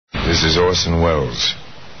This is Orson Welles,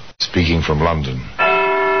 speaking from London.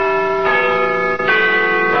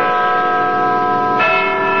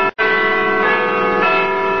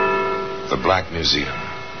 The Black Museum.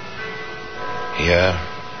 Here,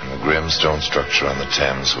 in the grim stone structure on the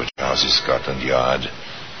Thames which houses Scotland Yard,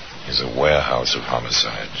 is a warehouse of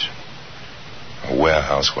homicide. A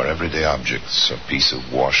warehouse where everyday objects, a piece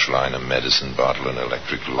of wash line, a medicine bottle, an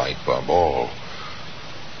electric light bulb,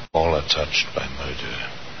 all are touched by murder.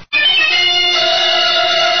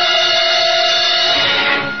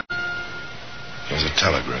 There's a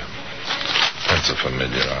telegram. That's a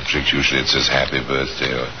familiar object. Usually it says happy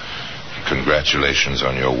birthday or congratulations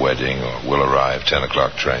on your wedding or will arrive 10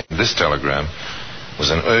 o'clock train. This telegram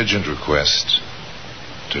was an urgent request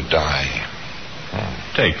to die.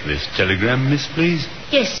 Take this telegram, miss, please.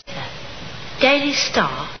 Yes, sir. Daily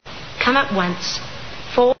Star. Come at once.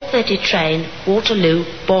 4:30 train, Waterloo,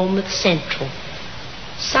 Bournemouth Central.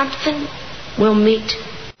 Something will meet.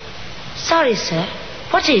 Sorry, sir.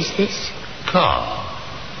 What is this? Car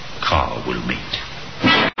will meet.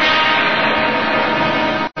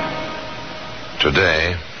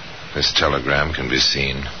 Today, this telegram can be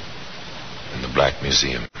seen in the Black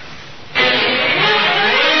Museum.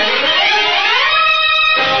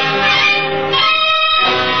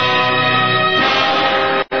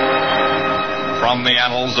 From the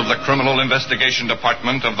annals of the Criminal Investigation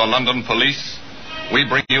Department of the London Police, we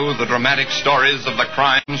bring you the dramatic stories of the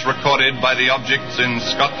crimes recorded by the objects in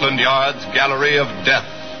Scotland Yard's Gallery of Death,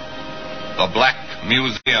 the Black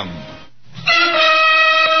Museum.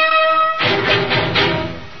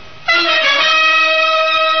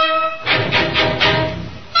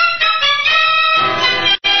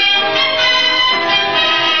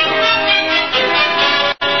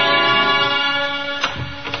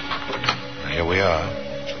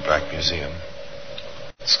 Museum.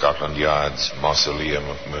 Scotland Yard's mausoleum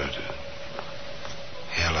of murder.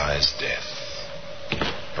 Here lies death,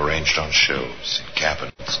 arranged on shelves, in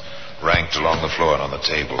cabinets, ranked along the floor and on the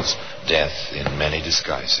tables. Death in many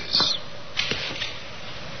disguises.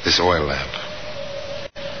 This oil lamp.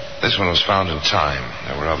 This one was found in time.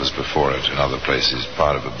 There were others before it in other places,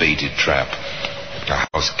 part of a baited trap. A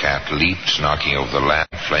house cat leaped, knocking over the lamp.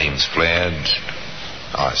 Flames flared.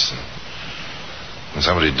 Arson. When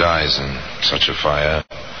somebody dies in such a fire,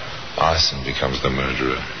 arson becomes the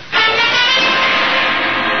murderer.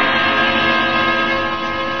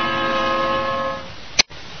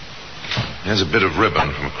 Here's a bit of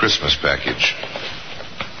ribbon from a Christmas package.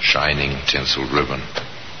 Shining, tinseled ribbon.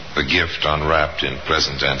 The gift, unwrapped in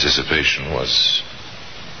pleasant anticipation, was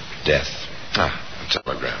death. A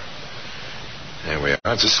telegram. There we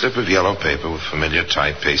are. It's a slip of yellow paper with familiar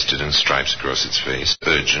type pasted in stripes across its face.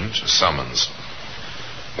 Urgent, a summons.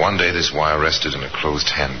 One day this wire rested in a closed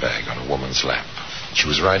handbag on a woman's lap. She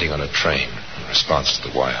was riding on a train in response to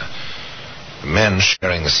the wire. The men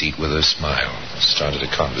sharing the seat with her smiled and started a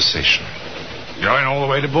conversation. Going all the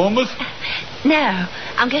way to Bournemouth? No,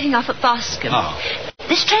 I'm getting off at Boscombe.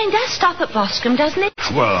 This train does stop at Boscombe, doesn't it?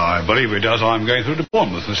 Well, I believe it does. I'm going through to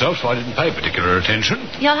Bournemouth myself, so I didn't pay particular attention.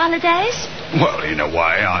 Your holidays? Well, in a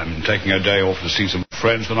way, I'm taking a day off to see some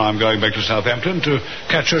friends, then I'm going back to Southampton to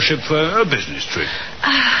catch a ship for a business trip.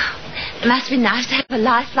 It must be nice to have a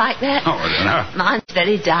life like that. Oh, I don't know. Mine's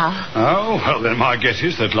very dull. Oh, well, then my guess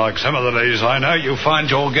is that, like some of the ladies I know, you find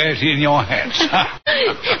your gaiety in your hats.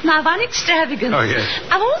 My one extravagance. Oh, yes.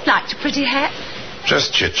 I've always liked a pretty hat.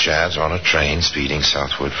 Just chit-chat on a train speeding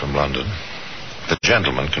southward from London. The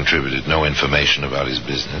gentleman contributed no information about his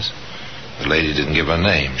business. The lady didn't give her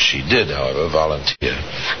name. She did, however, volunteer.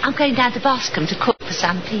 I'm going down to Boscombe to cook for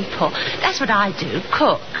some people. That's what I do,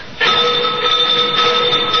 cook.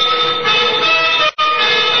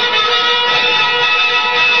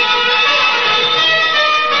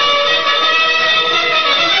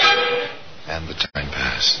 And the time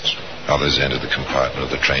passed. Others entered the compartment of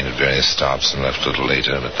the train at various stops and left a little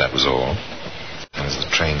later, but that was all. And as the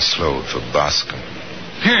train slowed for Boscombe...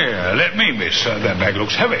 Here, let me, miss. That bag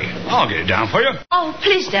looks heavy. I'll get it down for you. Oh,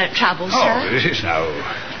 please don't trouble, sir. Oh, this is no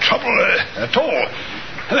trouble at all.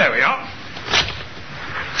 There we are.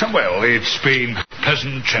 Well, it's been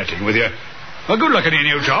pleasant chatting with you. Well, good luck on your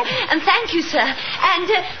new job. And thank you, sir. And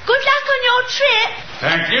good luck on your trip.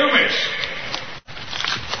 Thank you, miss.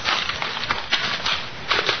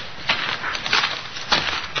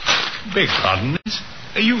 Beg pardon, miss.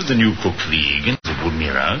 Are you the new cook for the Eagans at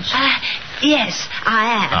Woodmere House? Yes,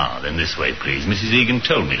 I am. Then this way, please. Mrs. Egan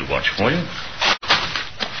told me to watch for you.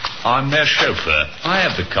 I'm their chauffeur. I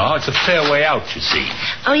have the car. It's a fair way out, you see.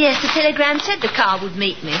 Oh, yes, the telegram said the car would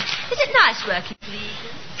meet me. Is it nice working for the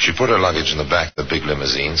Eagans? She put her luggage in the back of the big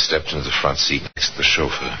limousine, stepped into the front seat next to the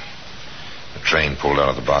chauffeur. The train pulled out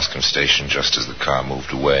of the Boscombe station just as the car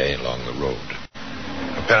moved away along the road.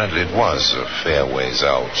 Apparently it was a fair ways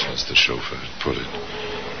out, as the chauffeur had put it.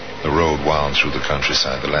 The road wound through the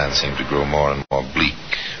countryside. The land seemed to grow more and more bleak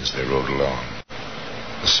as they rode along.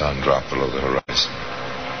 The sun dropped below the horizon.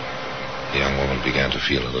 The young woman began to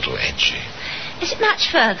feel a little edgy. Is it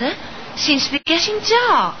much further? Seems to be getting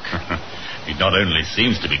dark. It not only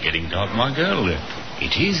seems to be getting dark, my girl,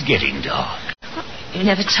 it is getting dark. You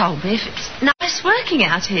never told me if it's nice working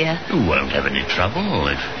out here. You won't have any trouble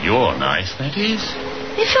if you're nice, that is.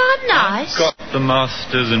 If I'm nice? Got the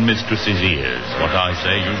master's and mistress's ears. What I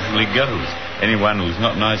say usually goes. Anyone who's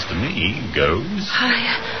not nice to me goes.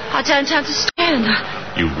 I don't understand.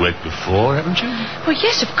 You've worked before, haven't you? Well,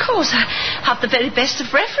 yes, of course. I have the very best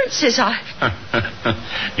of references.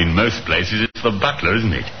 In most places, it's the butler,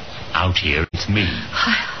 isn't it? Out here, it's me.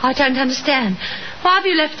 I don't understand. Why have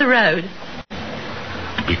you left the road?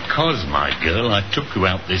 Because, my girl, I took you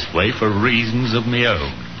out this way for reasons of my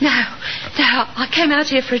own. No, I came out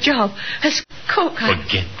here for a job. As cook.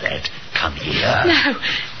 Forget that. Come here. No,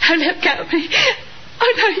 let go of me.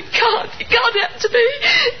 Oh, no, you can't. You can't have to me.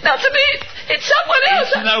 Not to me. It's someone else.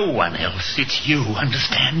 It's no one else. It's you,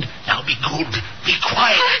 understand? Now be good. Be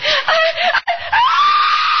quiet.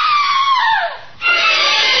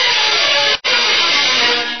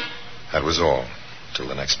 That was all, till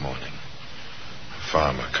the next morning. A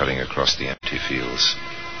farmer cutting across the empty fields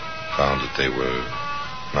found that they were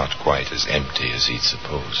not quite as empty as he'd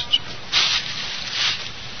supposed.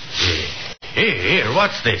 Here,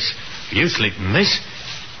 what's this? You sleeping, miss?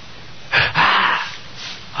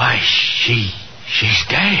 She's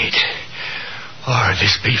dead. Or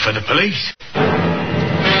this be for the police?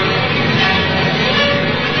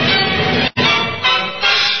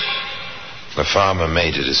 The farmer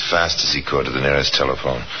made it as fast as he could to the nearest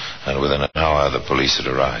telephone, and within an hour the police had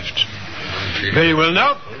arrived. Very well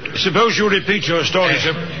now. Suppose you repeat your story,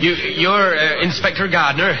 sir. You're Inspector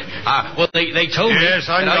Gardner. Well, they told me... Yes,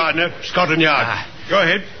 I'm Gardner, Scotland Yard. Go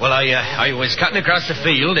ahead. Well, I was cutting across the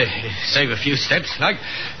field, save a few steps, like,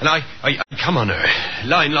 and I come on her,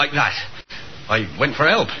 lying like that. I went for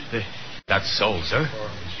help. That's all, sir.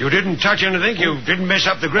 You didn't touch anything? You didn't mess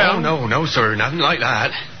up the ground? Oh, no, sir, nothing like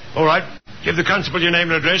that. All right. Give the constable your name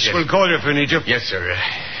and address. Yes. We'll call you if we need you. Yes, sir.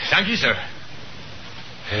 Thank you, sir.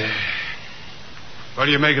 What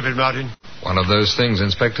do you make of it, Martin? One of those things,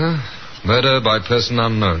 Inspector. Murder by person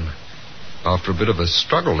unknown. After a bit of a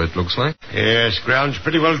struggle, it looks like. Yes, ground's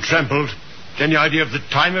pretty well trampled. Any idea of the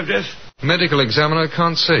time of death? Medical examiner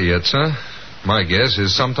can't say yet, sir. My guess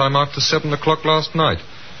is sometime after 7 o'clock last night.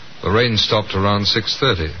 The rain stopped around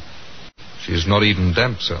 6:30. She's not even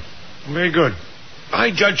damp, sir. Very good.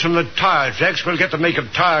 I judge from the tire tracks we'll get the make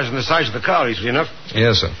of tires and the size of the car easily enough.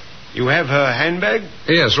 Yes, sir. You have her handbag?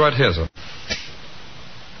 Yes, right here, sir.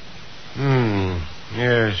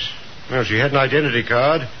 Yes. Well, she had an identity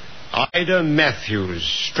card. Ida Matthews,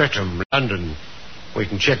 Streatham, London. We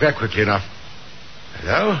can check that quickly enough.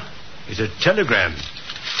 Hello? It's a telegram.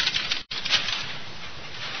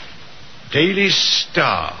 Daily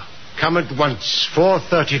Star. Come at once.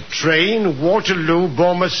 4:30 train, Waterloo,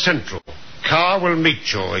 Bournemouth Central. Car will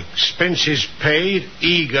meet you. Expenses paid.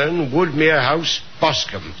 Egan, Woodmere House,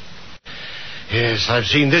 Boscombe. Yes, I've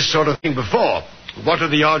seen this sort of thing before. What are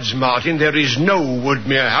the odds, Martin? There is no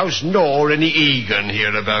Woodmere House nor any Egan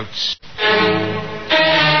hereabouts.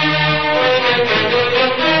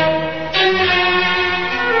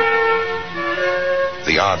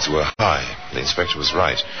 The odds were high. The inspector was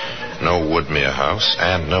right. No Woodmere House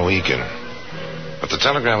and no Egan. But the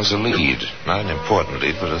telegram was a lead. Not an important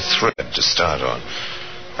lead, but a thread to start on.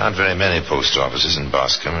 Not very many post offices in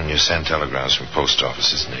Boscombe, and you send telegrams from post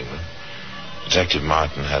offices in England. Detective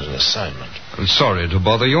Martin had an assignment. I'm sorry to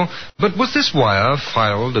bother you, but was this wire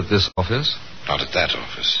filed at this office? Not at that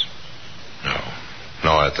office. No.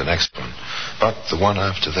 Nor at the next one. But the one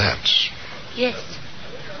after that. Yes,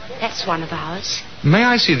 that's one of ours. May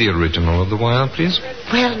I see the original of the wire, please?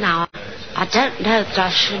 Well, now, I don't know that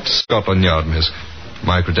I should... Scotland Yard, miss.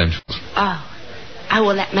 My credentials. Oh,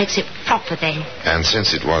 well, that makes it proper then. And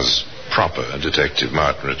since it was proper, Detective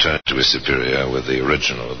Martin returned to his superior with the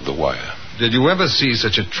original of the wire. Did you ever see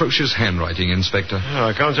such atrocious handwriting, Inspector? Oh,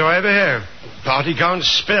 I can't say I ever have. Party can't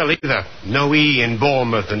spell either. No E in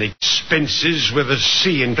Bournemouth and expenses with a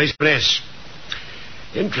C in place of an S.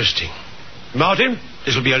 Interesting. Martin,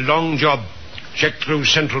 this'll be a long job. Check through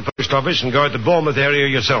Central Post Office and go at the Bournemouth area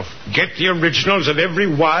yourself. Get the originals of every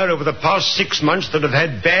wire over the past 6 months that have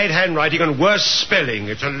had bad handwriting and worse spelling.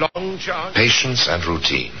 It's a long chance. Patience and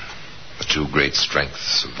routine. The two great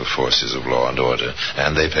strengths of the forces of law and order.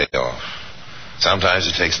 And they pay off. Sometimes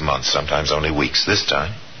it takes months, sometimes only weeks. This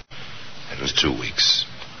time, it was 2 weeks.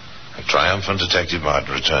 A triumphant Detective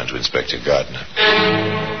Martin returned to Inspector Gardner.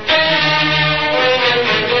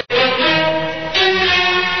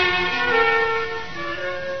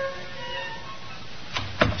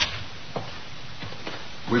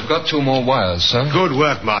 We've got 2 more wires, sir. Good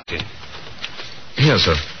work, Martin. Here,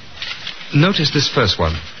 sir. Notice this first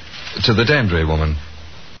one. To the Dandre woman.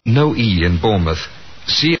 No E in Bournemouth.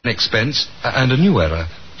 C in expense, and a new error.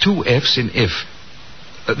 2 F's in if.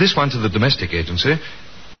 This one to the domestic agency.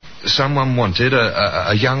 Someone wanted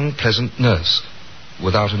a young, pleasant nurse.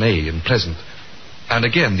 Without an A in pleasant. And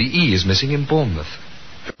again, the E is missing in Bournemouth.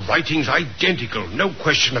 The writing's identical, no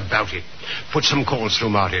question about it. Put some calls through,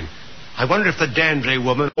 Martin. I wonder if the Dandre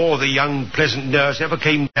woman or the young, pleasant nurse ever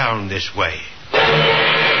came down this way.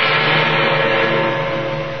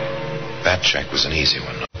 That check was an easy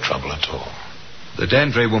one, no trouble at all. The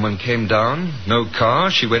Dandre woman came down, no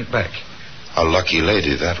car, she went back. A lucky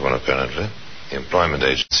lady, that one, apparently. The employment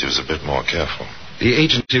agency was a bit more careful. The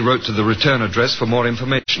agency wrote to the return address for more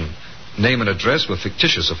information. Name and address were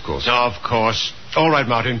fictitious, of course. Of course. All right,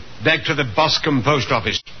 Martin. Back to the Boscombe post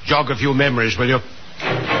office. Jog a few memories, will you?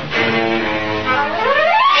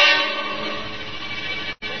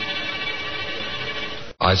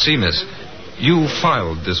 I see, miss. You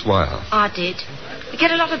filed this wire. I did. We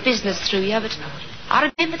get a lot of business through you, but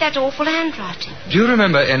I remember that awful handwriting. Do you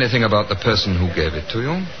remember anything about the person who gave it to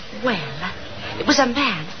you? Well, it was a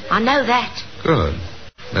man. I know that. Good.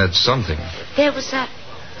 That's something. There was a...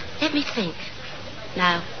 Let me think.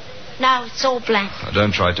 No, it's all blank.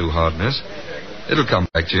 Don't try too hard, miss. It'll come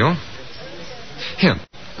back to you. Here,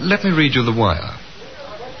 let me read you the wire.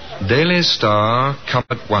 Daily Star, come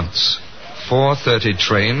at once. 4:30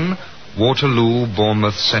 train, Waterloo,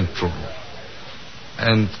 Bournemouth Central.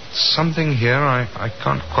 And something here I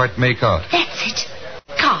can't quite make out. That's it.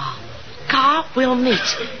 Car will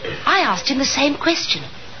meet. I asked him the same question.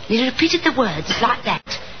 And he repeated the words like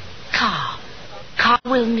that. Car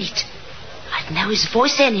will meet. I'd know his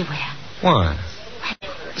voice anywhere. Why?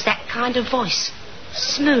 It was that kind of voice.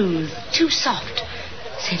 Smooth, too soft.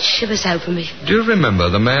 Sent shivers over me. Do you remember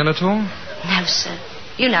the man at all? No, sir.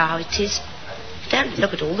 You know how it is. Don't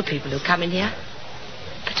look at all the people who come in here.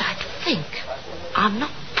 But I think, I'm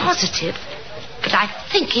not positive, but I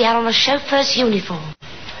think he had on a chauffeur's uniform.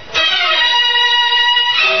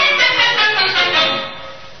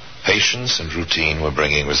 Patience and routine were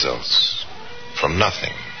bringing results. From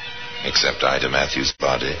nothing, except Ida Matthews'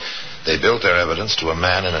 body, they built their evidence to a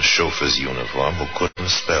man in a chauffeur's uniform who couldn't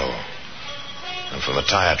spell. And from the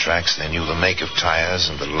tire tracks, they knew the make of tires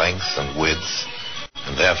and the length and width,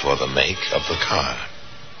 and therefore the make of the car.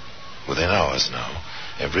 Within hours now,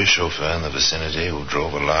 every chauffeur in the vicinity who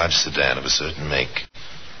drove a large sedan of a certain make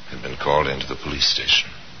had been called into the police station.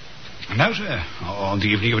 No, sir. On the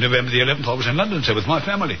evening of November the 11th, I was in London, sir, with my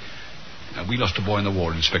family. We lost a boy in the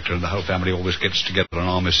war, Inspector, and the whole family always gets together on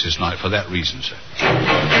Armistice night for that reason, sir.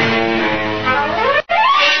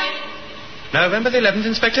 November the 11th,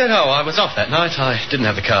 Inspector? Oh, I was off that night. I didn't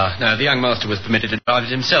have the car. No, the young master was permitted to drive it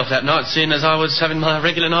himself that night, seeing as I was having my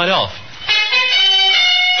regular night off.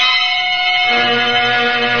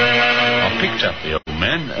 I picked up the old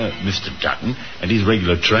man, Mr. Dutton, at his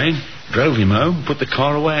regular train, drove him home, put the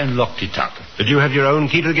car away and locked it up. Did you have your own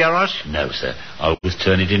key to the garage? No, sir. I always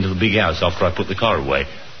turn it into the big house after I put the car away.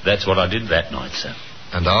 That's what I did that night, sir.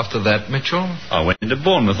 And after that, Mitchell? I went into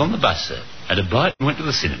Bournemouth on the bus, sir. Had a bite and went to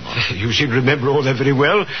the cinema. You seem to remember all that very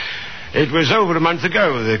well. It was over a month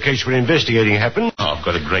ago the case we're investigating happened. Oh, I've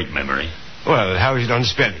got a great memory. Well, how is it on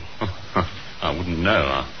spelling? I wouldn't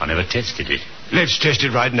know. I never tested it. Let's test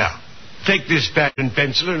it right now. Take this pad and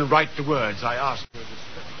pencil and write the words I asked you to spell.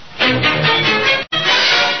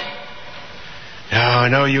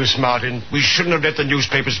 No use, Martin. We shouldn't have let the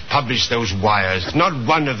newspapers publish those wires. Not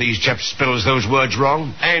one of these chaps spells those words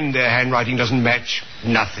wrong, and their handwriting doesn't match.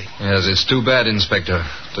 Nothing. Yes, it's too bad, Inspector,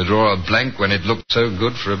 to draw a blank when it looked so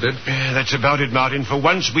good for a bit. Yeah, that's about it, Martin. For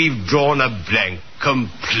once, we've drawn a blank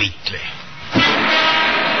completely.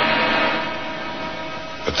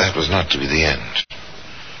 But that was not to be the end.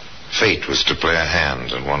 Fate was to play a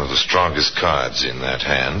hand, and one of the strongest cards in that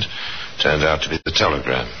hand turned out to be the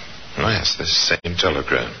telegram. Oh, yes, this same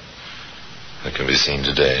telegram that can be seen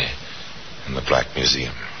today in the Black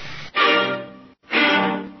Museum.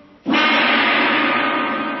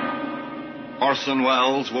 Orson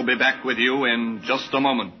Welles will be back with you in just a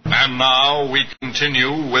moment. And now we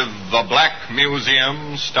continue with The Black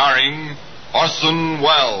Museum, starring Orson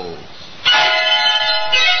Welles.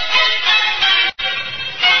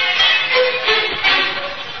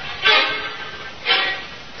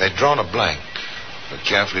 They'd drawn a blank, The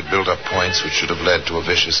carefully built-up points which should have led to a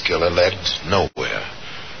vicious killer led nowhere.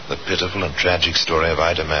 The pitiful and tragic story of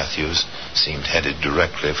Ida Matthews seemed headed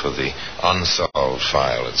directly for the unsolved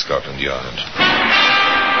file at Scotland Yard.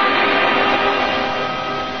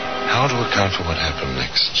 How to account for what happened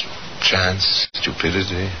next? Chance?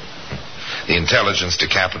 Stupidity? The intelligence to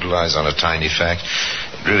capitalize on a tiny fact?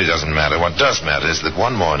 It really doesn't matter. What does matter is that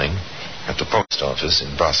one morning at the post office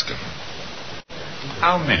in Boscombe.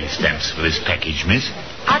 How many stamps for this package, miss?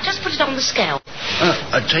 I'll just put it on the scale.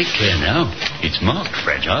 Take care now. It's marked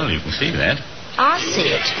fragile, you can see that. I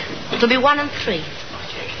see it. It'll be 1 and 3.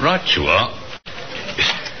 Right you are.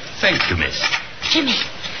 Thank you, miss. Jimmy,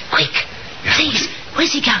 quick. Yeah. Please,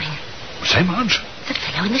 where's he going? Say, Marge? The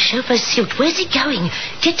fellow in the chauffeur's suit. Where's he going?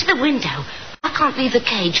 Get to the window. I can't leave the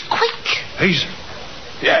cage. Quick. He's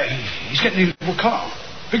getting his little car.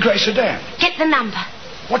 Big grey sedan. Get the number.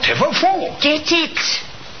 Whatever for? Get it.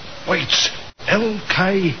 Wait, it's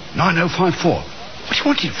LK9054. What do you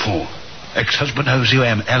want it for? Ex-husband owes you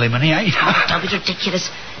alimony, eh? Oh, don't be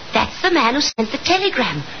ridiculous. That's the man who sent the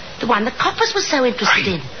telegram. The one the coppers were so interested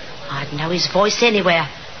in. I'd know his voice anywhere.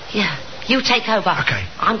 Yeah, you take over. Okay.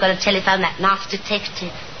 I'm going to telephone that nice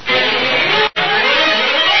detective.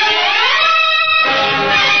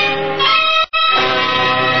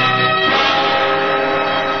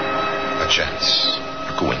 A chance.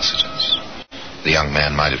 A coincidence. The young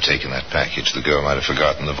man might have taken that package. The girl might have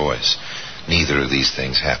forgotten the voice. Neither of these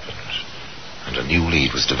things happened. And a new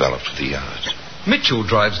lead was developed at the yard. Mitchell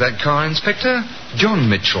drives that car, Inspector. John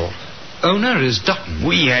Mitchell. Owner is Dutton.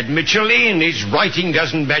 We had Mitchell in. His writing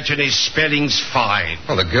doesn't match and his spelling's fine.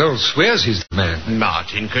 Well, the girl swears he's the man.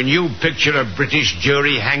 Martin, can you picture a British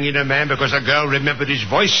jury hanging a man because a girl remembered his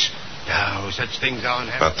voice? No, such things aren't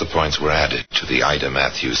happening. But the points were added to the Ida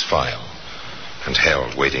Matthews file and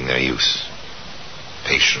held waiting their use.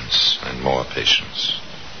 Patience and more patience.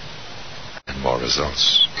 And more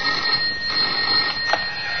results.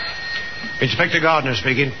 Inspector Gardner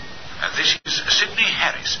speaking. This is Sidney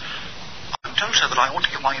Harris. I'm told, sir, that I ought to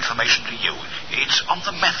give my information to you. It's on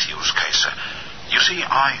the Matthews case, sir. You see,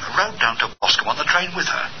 I rode down to Boscombe on the train with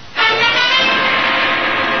her.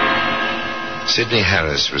 Sidney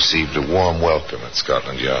Harris received a warm welcome at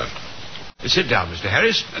Scotland Yard. Sit down, Mr.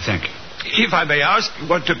 Harris. Thank you. If I may ask,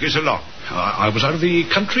 what took you so long? I was out of the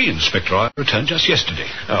country, Inspector. I returned just yesterday.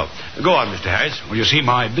 Oh, go on, Mr. Harris. Well, you see,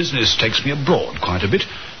 my business takes me abroad quite a bit.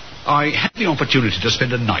 I had the opportunity to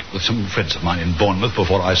spend a night with some friends of mine in Bournemouth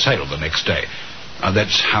before I sailed the next day.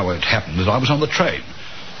 That's how it happened that I was on the train.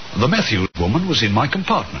 The Matthews woman was in my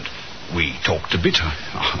compartment. We talked a bit.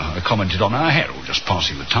 I commented on our hair, just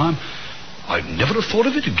passing the time. I'd never have thought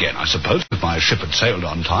of it again, I suppose, if my ship had sailed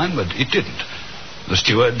on time, but it didn't. The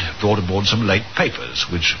steward brought aboard some late papers,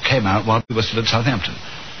 which came out while we were still at Southampton.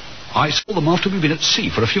 I saw them after we'd been at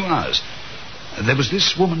sea for a few hours. There was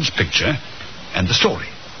this woman's picture and the story.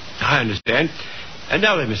 I understand. And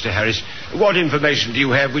now then, Mr. Harris, what information do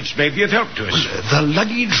you have which may be of help to us? Well, the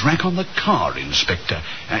luggage rack on the car, Inspector.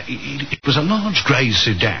 It was a large grey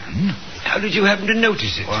sedan. How did you happen to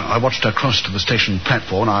notice it? Well, I watched her cross to the station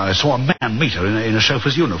platform. I saw a man meet her in a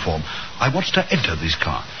chauffeur's uniform. I watched her enter this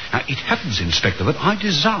car. Now, it happens, Inspector, that I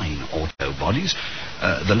design auto bodies.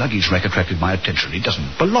 The luggage rack attracted my attention. It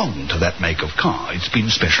doesn't belong to that make of car. It's been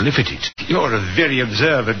specially fitted. You're a very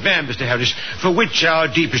observant man, Mr. Harris, for which our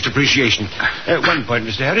deepest appreciation. One point,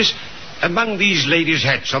 Mr. Harris. Among these ladies'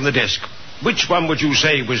 hats on the desk, which one would you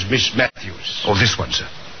say was Miss Matthews? Oh, this one, sir.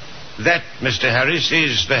 That, Mr. Harris,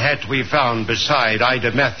 is the hat we found beside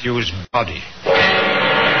Ida Matthews' body.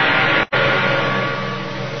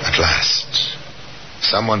 At last,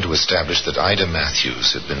 someone to establish that Ida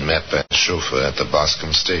Matthews had been met by a chauffeur at the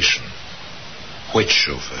Boscombe station. Which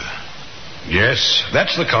chauffeur? Yes,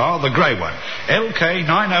 that's the car, the grey one.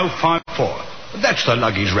 LK9054. That's the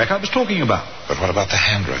luggage rack I was talking about. But what about the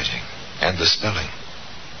handwriting and the spelling?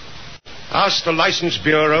 Ask the License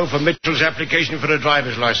Bureau for Mitchell's application for a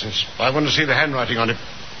driver's license. I want to see the handwriting on it.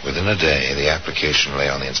 Within a day, the application lay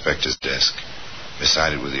on the inspector's desk,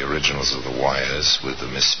 beside it were the originals of the wires with the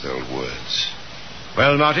misspelled words.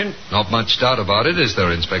 Well, Martin? Not much doubt about it, is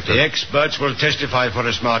there, Inspector? The experts will testify for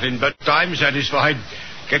us, Martin, but I'm satisfied.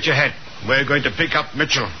 Get your hat. We're going to pick up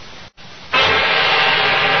Mitchell.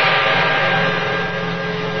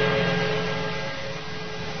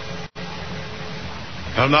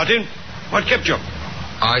 Well, Martin, what kept you?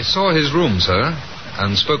 I saw his room, sir,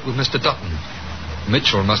 and spoke with Mr. Dutton.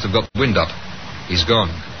 Mitchell must have got the wind up. He's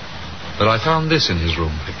gone. But I found this in his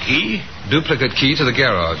room. A key? Duplicate key to the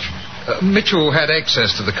garage. Mitchell had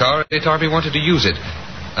access to the car any time he wanted to use it.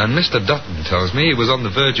 And Mr. Dutton tells me he was on the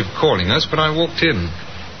verge of calling us when I walked in.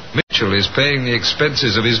 Mitchell Mitchell is paying the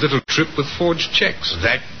expenses of his little trip with forged checks.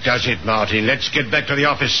 That does it, Martin. Let's get back to the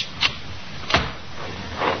office.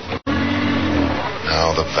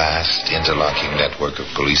 Now the vast interlocking network of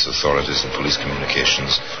police authorities and police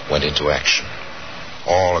communications went into action.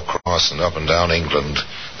 All across and up and down England,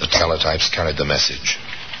 the teletypes carried the message.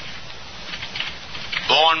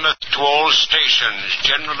 Bournemouth to all stations.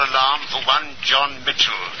 General alarm for one John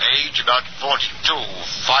Mitchell. Age about 42.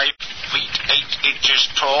 5 feet 8 inches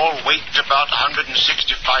tall. Weight about 165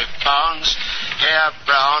 pounds. Hair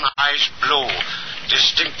brown, eyes blue.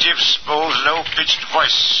 Distinctive, smooth, low-pitched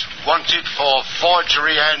voice. Wanted for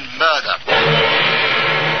forgery and murder.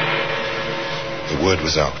 The word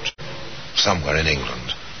was out. Somewhere in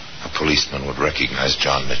England, a policeman would recognize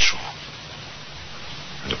John Mitchell.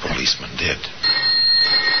 And a policeman did.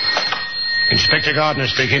 Inspector Gardner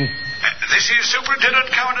speaking. This is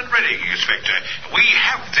Superintendent Cowan and Redding, Inspector. We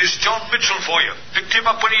have this John Mitchell for you. Picked him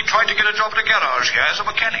up when he tried to get a job at a garage here as a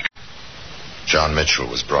mechanic. John Mitchell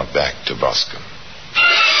was brought back to Boscombe.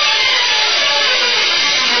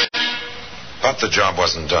 But the job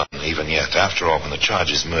wasn't done even yet. After all, when the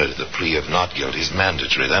charge is murder, the plea of not guilty is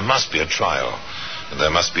mandatory. There must be a trial. And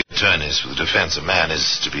there must be attorneys for the defense. A man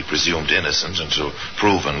is to be presumed innocent until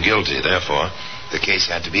proven guilty. Therefore, the case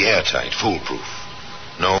had to be airtight, foolproof.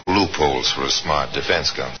 No loopholes for a smart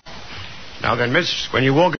defense counsel. Now then, miss, when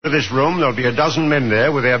you walk into this room, there'll be a dozen men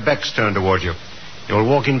there with their backs turned toward you. You'll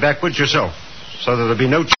walk in backwards yourself, so that there'll be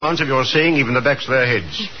no chance of your seeing even the backs of their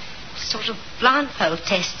heads. Sort of blindfold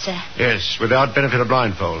test, sir. Yes, without benefit of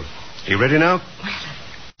blindfold. You ready now? Well,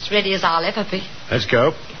 as ready as I'll ever be. Let's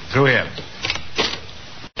go. Through here.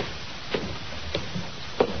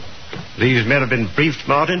 These men have been briefed,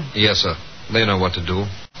 Martin? Yes, sir. They know what to do.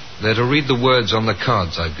 They're to read the words on the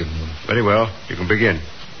cards I've given them. Very well. You can begin.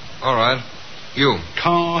 All right. You.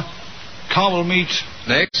 Car will meet.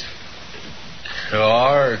 Next.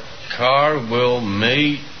 Car will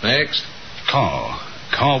meet. Next. Car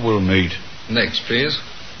will meet. Next, please.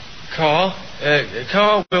 Car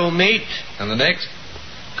will meet. And the next?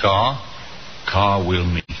 Car will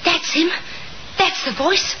meet. That's him. That's the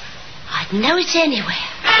voice. I'd know it anywhere.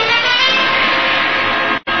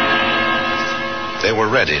 They were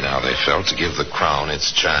ready now, they felt, to give the Crown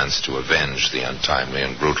its chance to avenge the untimely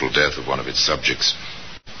and brutal death of one of its subjects.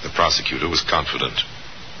 The prosecutor was confident.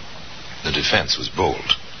 The defense was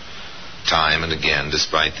bold. Time and again,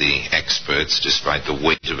 despite the experts, despite the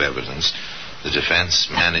weight of evidence, the defense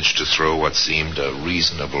managed to throw what seemed a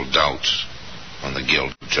reasonable doubt on the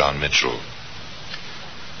guilt of John Mitchell.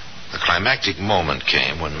 The climactic moment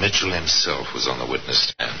came when Mitchell himself was on the witness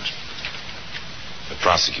stand. The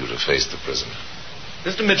prosecutor faced the prisoner.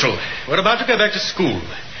 Mr. Mitchell, we're about to go back to school.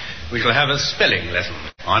 We shall have a spelling lesson.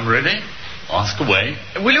 I'm ready. Ask away.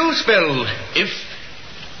 Will you spell if?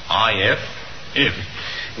 I-F. If.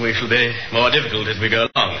 We shall be more difficult as we go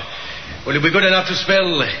along. Will you be good enough to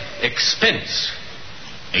spell expense?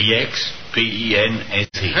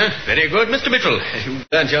 E-X-P-E-N-S-E. Very good, Mr. Mitchell. You've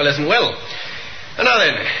learnt your lesson well. And now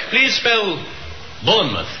then, please spell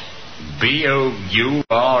Bournemouth.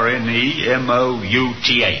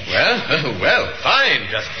 B-O-U-R-N-E-M-O-U-T-H. Well, fine,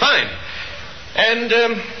 just fine. And,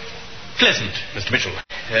 pleasant, Mr. Mitchell.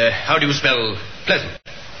 How do you spell pleasant?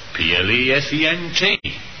 P-L-E-S-E-N-T.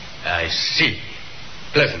 I see.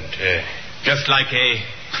 Pleasant. Just like a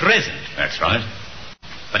present. That's right.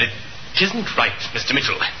 But it isn't right, Mr.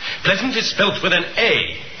 Mitchell. Pleasant is spelt with an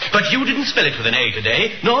A. But you didn't spell it with an A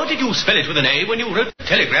today, nor did you spell it with an A when you wrote a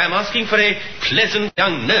telegram asking for a pleasant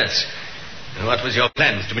young nurse. And what was your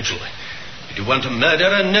plan, Mr. Mitchell? Did you want to murder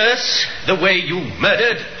a nurse the way you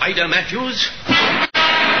murdered Ida Matthews?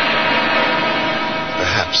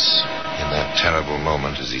 Perhaps in that terrible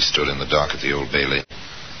moment as he stood in the dock at the Old Bailey,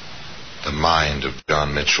 the mind of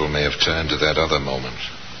John Mitchell may have turned to that other moment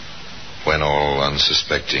when, all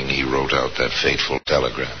unsuspecting, he wrote out that fateful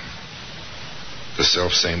telegram. The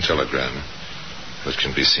selfsame telegram that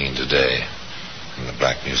can be seen today in the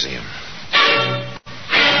Black Museum.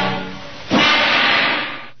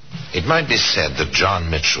 It might be said that John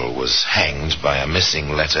Mitchell was hanged by a missing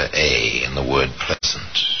letter A in the word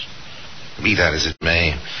pleasant. Be that as it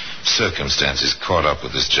may, circumstances caught up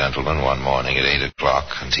with this gentleman one morning at 8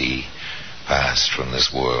 o'clock, and he passed from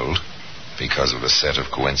this world because of a set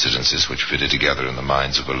of coincidences which fitted together in the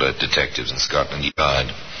minds of alert detectives in Scotland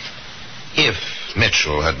Yard. If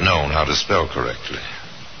Mitchell had known how to spell correctly,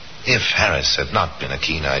 if Harris had not been a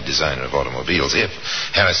keen-eyed designer of automobiles, if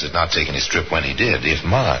Harris had not taken his trip when he did, if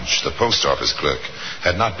Marge, the post office clerk,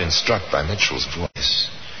 had not been struck by Mitchell's voice.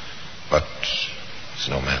 But it's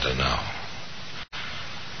no matter now.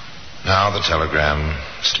 Now the telegram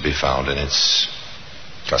is to be found in its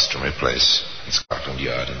Customary place in Scotland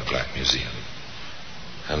Yard in the Black Museum.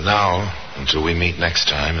 And now, until we meet next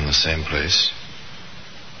time in the same place,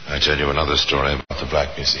 I tell you another story about the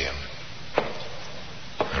Black Museum.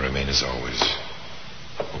 I remain, as always,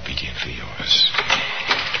 obediently yours.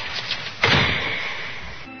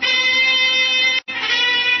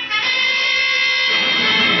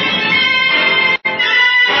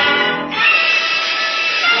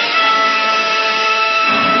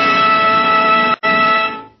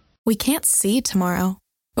 We can't see tomorrow,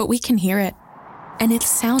 but we can hear it. And it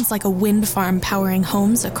sounds like a wind farm powering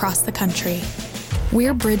homes across the country.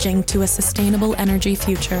 We're bridging to a sustainable energy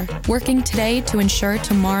future, working today to ensure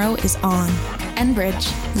tomorrow is on. Enbridge,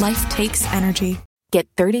 life takes energy. Get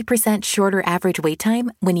 30% shorter average wait time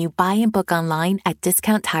when you buy and book online at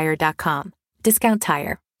DiscountTire.com. Discount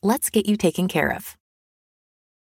Tire. Let's get you taken care of.